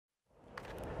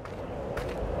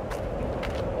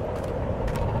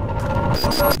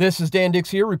This is Dan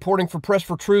Dicks here, reporting for Press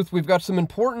for Truth. We've got some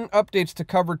important updates to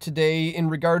cover today in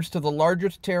regards to the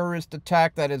largest terrorist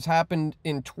attack that has happened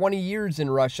in 20 years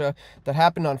in Russia, that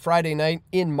happened on Friday night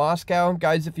in Moscow.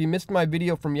 Guys, if you missed my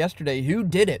video from yesterday, who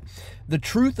did it? The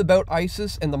truth about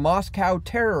ISIS and the Moscow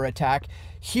terror attack.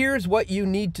 Here's what you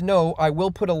need to know. I will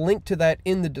put a link to that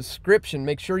in the description.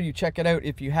 Make sure you check it out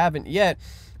if you haven't yet.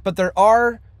 But there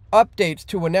are updates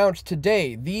to announce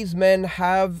today. These men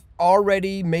have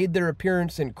already made their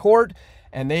appearance in court,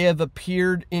 and they have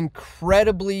appeared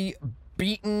incredibly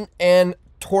beaten and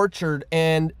tortured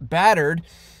and battered.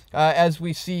 As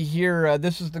we see here,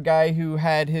 this is the guy who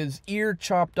had his ear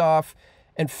chopped off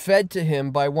and fed to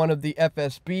him by one of the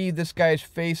FSB. This guy's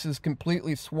face is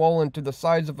completely swollen to the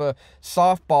size of a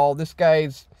softball. This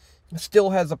guy's still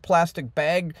has a plastic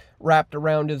bag wrapped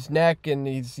around his neck, and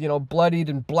he's, you know, bloodied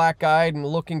and black-eyed and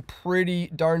looking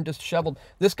pretty darn disheveled.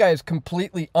 This guy is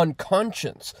completely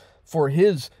unconscious for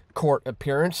his court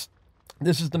appearance.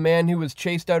 This is the man who was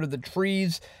chased out of the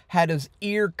trees, had his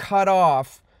ear cut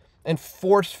off and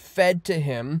force-fed to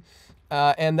him,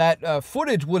 and that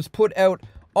footage was put out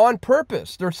on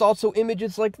purpose. There's also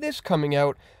images like this coming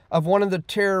out of one of the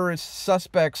terrorist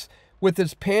suspects with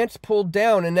his pants pulled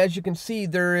down, and as you can see,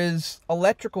 there is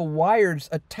electrical wires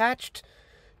attached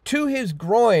to his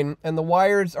groin, and the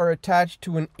wires are attached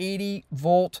to an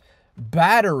 80-volt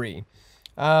battery.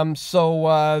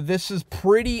 So this is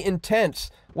pretty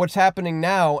intense, what's happening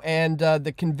now, and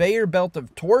the conveyor belt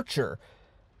of torture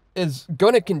is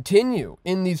going to continue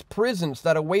in these prisons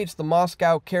that awaits the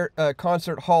Moscow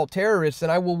concert hall terrorists.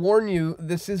 And I will warn you,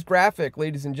 this is graphic,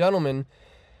 ladies and gentlemen.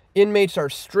 Inmates are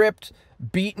stripped,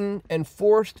 beaten, and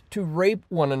forced to rape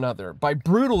one another by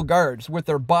brutal guards, with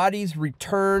their bodies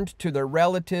returned to their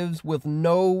relatives with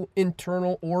no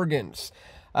internal organs.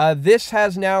 This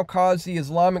has now caused the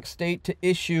Islamic State to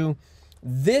issue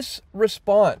this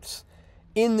response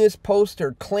in this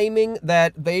poster, claiming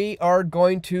that they are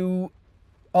going to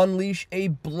unleash a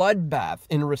bloodbath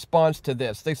in response to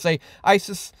this. They say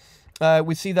ISIS...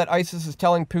 we see that ISIS is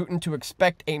telling Putin to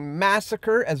expect a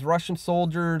massacre as Russian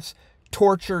soldiers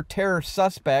torture terror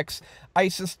suspects.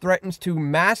 ISIS threatens to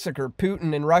massacre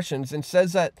Putin and Russians and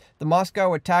says that the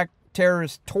Moscow attack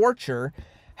terrorist torture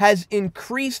has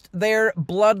increased their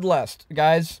bloodlust,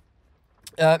 guys.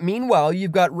 Meanwhile,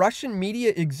 you've got Russian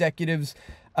media executives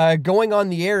going on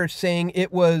the air saying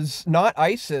it was not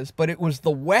ISIS, but it was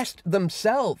the West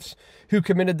themselves who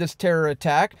committed this terror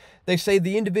attack. They say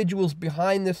the individuals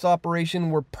behind this operation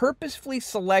were purposefully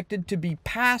selected to be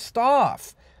passed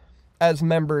off as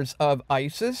members of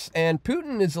ISIS, and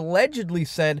Putin has allegedly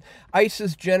said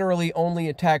ISIS generally only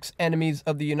attacks enemies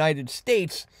of the United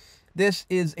States. This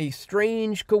is a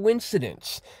strange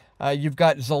coincidence. You've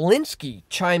got Zelensky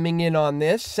chiming in on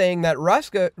this, saying that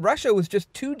Russia was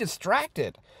just too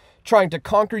distracted trying to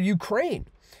conquer Ukraine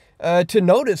to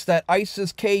notice that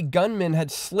ISIS-K gunmen had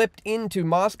slipped into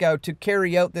Moscow to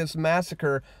carry out this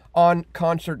massacre on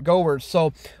concert goers.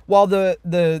 So while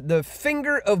the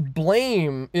finger of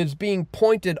blame is being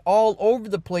pointed all over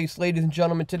the place, ladies and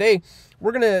gentlemen, today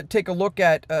we're going to take a look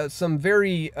at some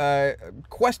very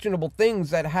questionable things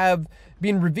that have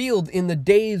been revealed in the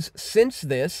days since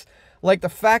this, like the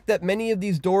fact that many of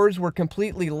these doors were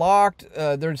completely locked.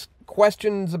 There's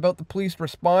questions about the police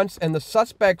response and the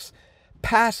suspects'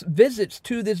 past visits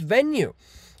to this venue.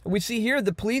 We see here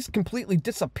the police completely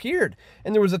disappeared,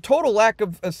 and there was a total lack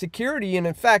of security, and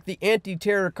in fact the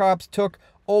anti-terror cops took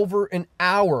over an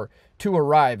hour to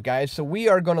arrive, guys. So we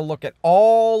are going to look at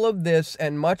all of this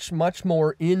and much, much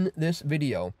more in this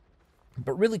video.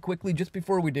 But really quickly, just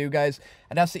before we do, guys,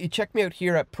 I'd ask that you check me out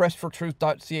here at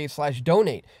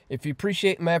pressfortruth.ca/donate. If you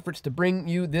appreciate my efforts to bring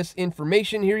you this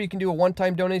information, here you can do a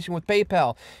one-time donation with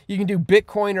PayPal. You can do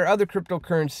Bitcoin or other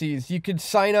cryptocurrencies. You could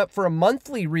sign up for a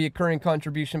monthly reoccurring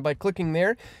contribution by clicking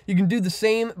there. You can do the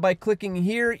same by clicking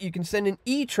here. You can send an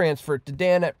e-transfer to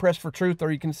Dan at Press for Truth,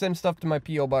 or you can send stuff to my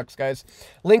P.O. box, guys.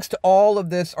 Links to all of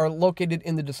this are located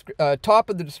in the top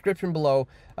of the description below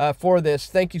for this.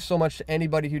 Thank you so much to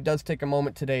anybody who does take a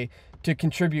moment today to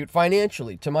contribute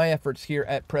financially to my efforts here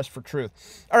at Press for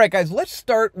Truth. All right, guys, let's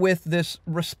start with this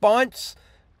response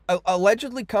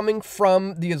allegedly coming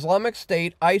from the Islamic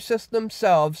State, ISIS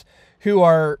themselves, who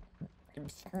are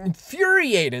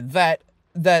infuriated that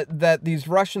these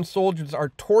Russian soldiers are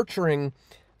torturing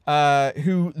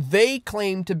who they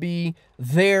claim to be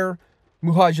their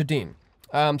mujahideen.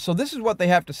 So this is what they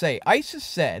have to say. ISIS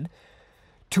said,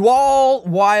 "To all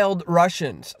wild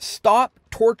Russians, stop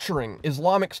torturing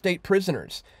Islamic State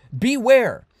prisoners.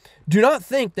 Beware. Do not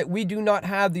think that we do not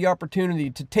have the opportunity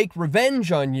to take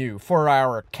revenge on you for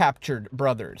our captured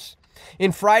brothers."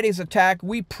 In Friday's attack,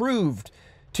 we proved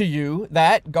to you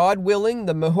that, God willing,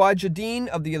 the Mujahideen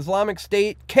of the Islamic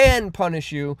State can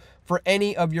punish you for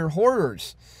any of your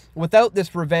horrors. Without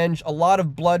this revenge, a lot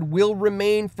of blood will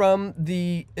remain from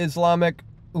the Islamic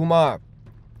Ummah.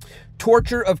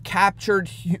 Torture of captured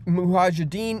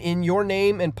Mujahideen in your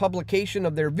name and publication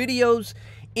of their videos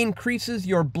increases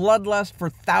your bloodlust for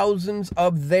thousands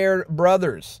of their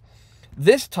brothers.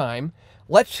 This time,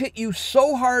 let's hit you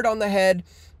so hard on the head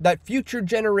that future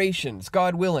generations,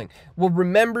 God willing, will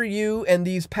remember you, and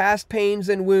these past pains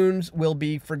and wounds will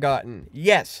be forgotten.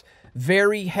 Yes,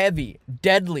 very heavy,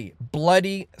 deadly,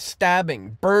 bloody,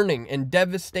 stabbing, burning, and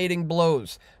devastating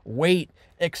blows. Wait,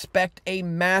 expect a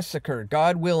massacre,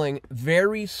 God willing,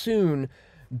 very soon,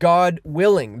 God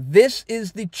willing. This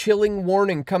is the chilling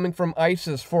warning coming from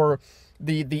ISIS for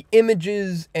the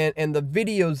images and the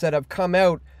videos that have come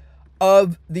out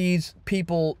of these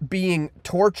people being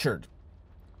tortured.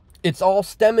 It's all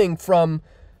stemming from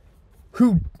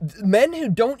men who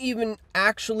don't even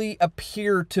actually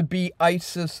appear to be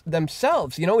ISIS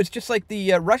themselves. You know, it's just like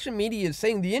the Russian media is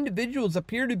saying the individuals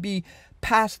appear to be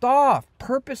passed off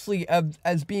purposely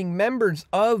as being members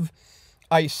of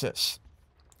ISIS.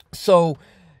 So,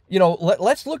 you know,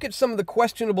 let's look at some of the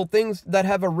questionable things that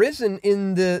have arisen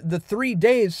in the 3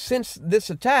 days since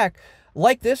this attack.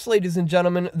 Like this, ladies and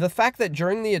gentlemen, the fact that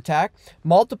during the attack,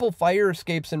 multiple fire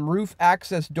escapes and roof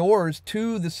access doors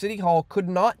to the city hall could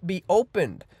not be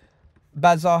opened,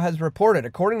 Baza has reported.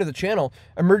 According to the channel,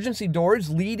 emergency doors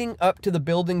leading up to the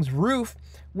building's roof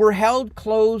were held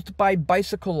closed by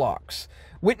bicycle locks.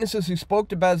 Witnesses who spoke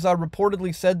to Baza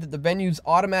reportedly said that the venue's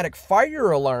automatic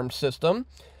fire alarm system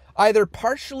either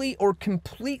partially or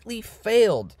completely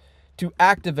failed to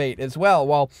activate as well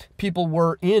while people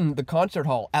were in the concert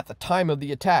hall at the time of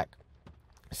the attack.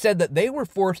 Said that they were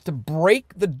forced to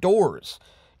break the doors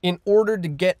in order to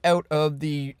get out of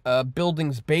the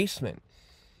building's basement.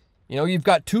 You know, you've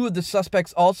got two of the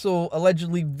suspects also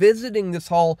allegedly visiting this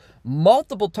hall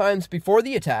multiple times before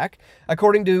the attack.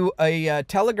 According to a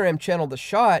Telegram channel, The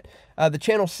Shot, the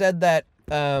channel said that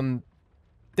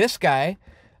this guy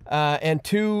and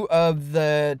two of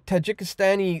the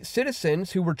Tajikistani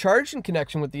citizens who were charged in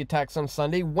connection with the attacks on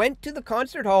Sunday went to the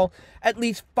concert hall at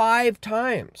least 5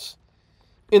 times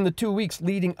in the 2 weeks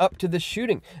leading up to this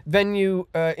shooting. Venue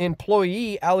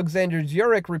employee Alexander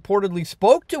Zurek reportedly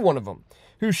spoke to one of them,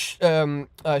 who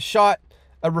Shot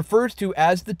refers to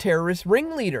as the terrorist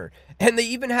ringleader. And they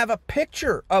even have a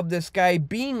picture of this guy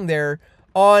being there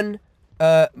on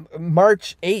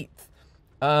March 8th.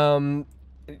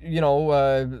 You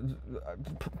know,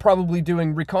 probably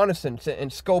doing reconnaissance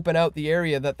and scoping out the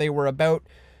area that they were about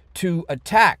to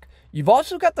attack. You've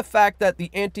also got the fact that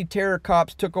the anti-terror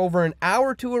cops took over an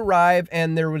hour to arrive,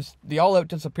 and there was the all-out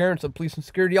disappearance of police and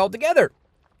security altogether.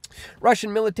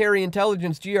 Russian military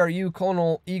intelligence GRU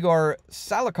Colonel Igor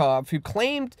Salikov, who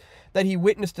claimed that he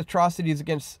witnessed atrocities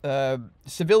against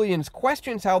civilians,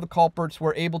 questions how the culprits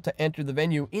were able to enter the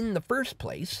venue in the first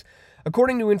place.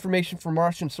 According to information from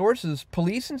Russian sources,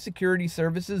 police and security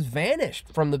services vanished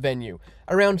from the venue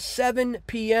around 7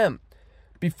 p.m.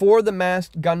 before the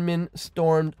masked gunmen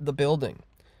stormed the building.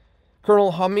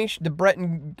 Colonel Hamish de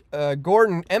Breton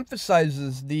Gordon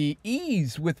emphasizes the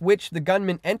ease with which the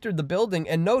gunmen entered the building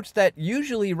and notes that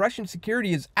usually Russian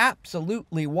security is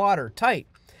absolutely watertight.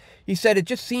 He said it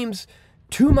just seems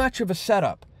too much of a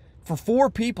setup for 4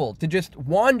 people to just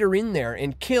wander in there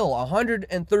and kill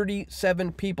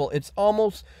 137 people. It's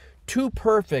almost too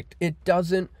perfect. It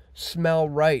doesn't smell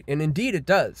right. And indeed it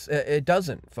does. It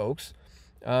doesn't, folks.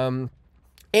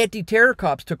 Anti-terror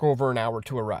cops took over an hour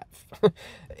to arrive.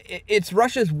 It's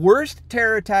Russia's worst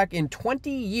terror attack in 20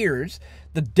 years,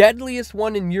 the deadliest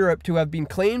one in Europe to have been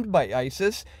claimed by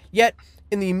ISIS. Yet,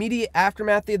 in the immediate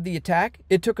aftermath of the attack,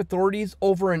 it took authorities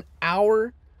over an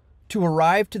hour to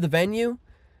arrive to the venue.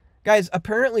 Guys,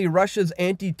 apparently Russia's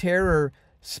anti-terror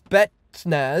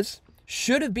Spetsnaz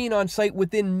should have been on site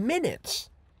within minutes.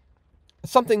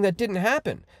 Something that didn't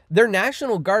happen. Their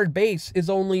National Guard base is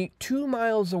only 2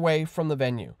 miles away from the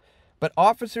venue, but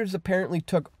officers apparently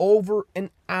took over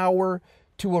an hour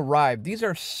to arrive. These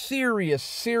are serious,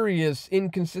 serious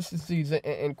inconsistencies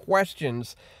and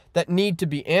questions that need to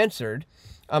be answered.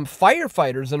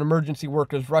 Firefighters and emergency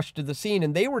workers rushed to the scene,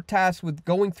 and they were tasked with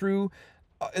going through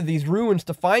these ruins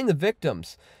to find the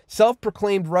victims.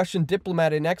 Self-proclaimed Russian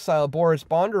diplomat in exile Boris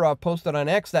Bondarov posted on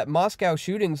X that Moscow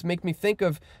shootings make me think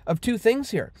of 2 things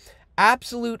here.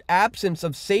 Absolute absence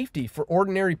of safety for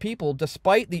ordinary people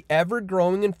despite the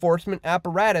ever-growing enforcement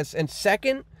apparatus. And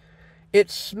second, it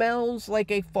smells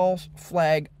like a false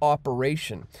flag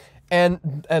operation.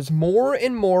 And as more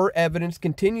and more evidence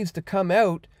continues to come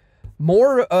out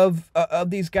more of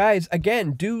these guys,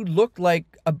 again, do look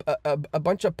like a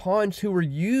bunch of pawns who were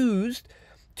used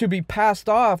to be passed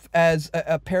off as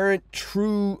apparent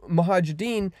true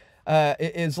Mujahideen,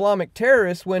 Islamic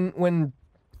terrorists, when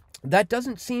that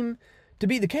doesn't seem to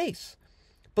be the case.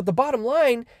 But the bottom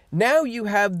line, now you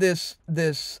have this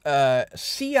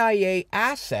CIA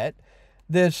asset,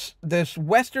 this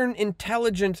Western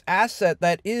intelligence asset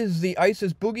that is the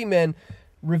ISIS boogeyman,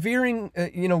 revealing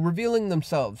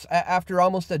themselves after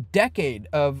almost a decade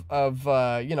of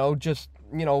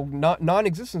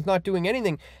non-existence, not doing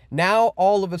anything. Now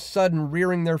all of a sudden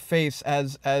rearing their face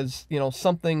as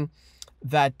something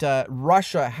that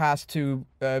Russia has to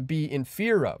be in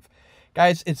fear of.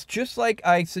 Guys, it's just like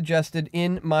I suggested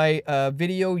in my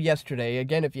video yesterday.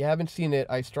 Again, if you haven't seen it,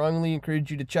 I strongly encourage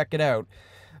you to check it out.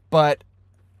 But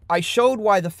I showed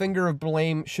why the finger of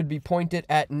blame should be pointed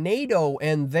at NATO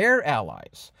and their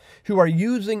allies, who are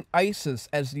using ISIS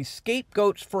as the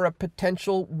scapegoats for a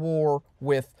potential war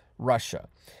with Russia.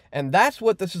 And that's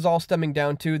what this is all stemming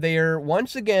down to. They are,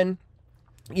 once again,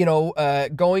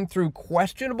 going through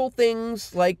questionable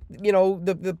things like,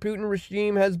 the Putin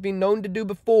regime has been known to do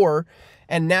before,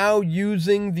 and now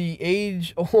using the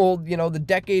age-old, the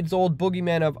decades-old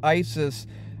boogeyman of ISIS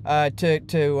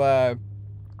to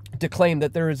claim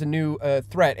that there is a new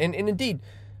threat. And indeed,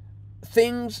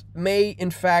 things may, in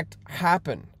fact,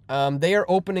 happen. They are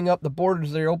opening up the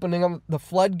borders. They're opening up the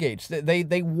floodgates.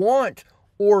 They want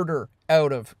order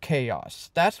out of chaos.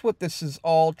 That's what this is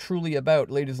all truly about,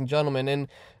 ladies and gentlemen. And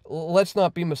let's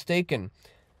not be mistaken.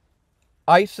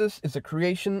 ISIS is a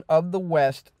creation of the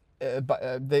West.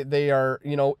 They are,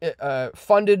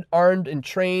 funded, armed, and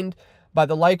trained by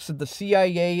the likes of the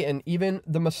CIA and even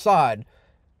the Mossad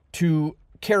to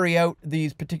carry out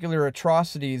these particular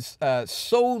atrocities,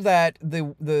 so that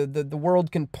the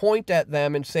world can point at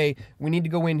them and say, we need to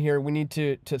go in here, we need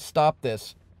to stop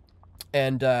this.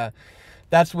 And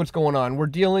that's what's going on. We're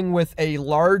dealing with a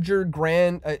larger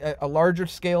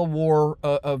scale war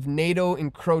of NATO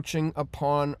encroaching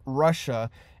upon Russia,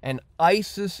 and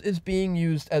ISIS is being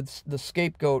used as the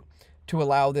scapegoat to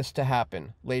allow this to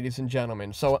happen, ladies and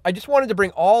gentlemen. So I just wanted to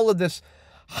bring all of this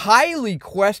highly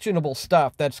questionable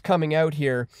stuff that's coming out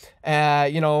here.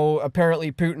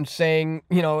 Apparently Putin's saying,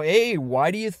 hey,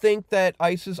 why do you think that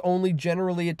ISIS only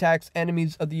generally attacks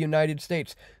enemies of the United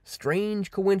States?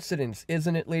 Strange coincidence,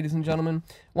 isn't it, ladies and gentlemen?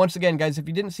 Once again, guys, if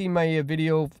you didn't see my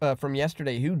video from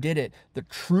yesterday, who did it? The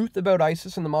truth about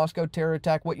ISIS and the Moscow terror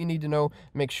attack, what you need to know,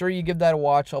 make sure you give that a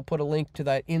watch. I'll put a link to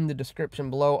that in the description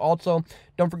below. Also,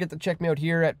 don't forget to check me out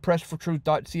here at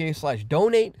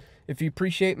pressfortruth.ca/donate. If you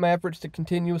appreciate my efforts to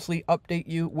continuously update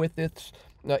you with this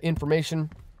information.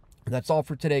 That's all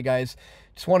for today, guys.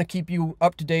 Just want to keep you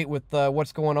up to date with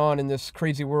what's going on in this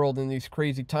crazy world in these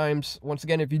crazy times. Once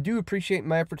again, if you do appreciate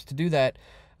my efforts to do that,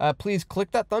 please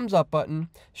click that thumbs up button,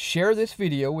 share this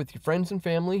video with your friends and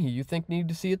family who you think need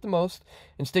to see it the most,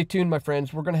 and stay tuned, my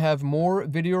friends. We're going to have more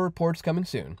video reports coming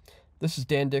soon. This is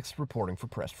Dan Dicks reporting for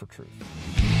Press for Truth.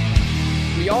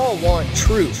 We all want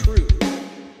truth.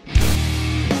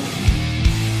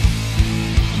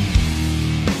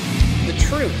 The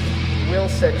truth will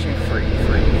set you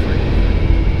free.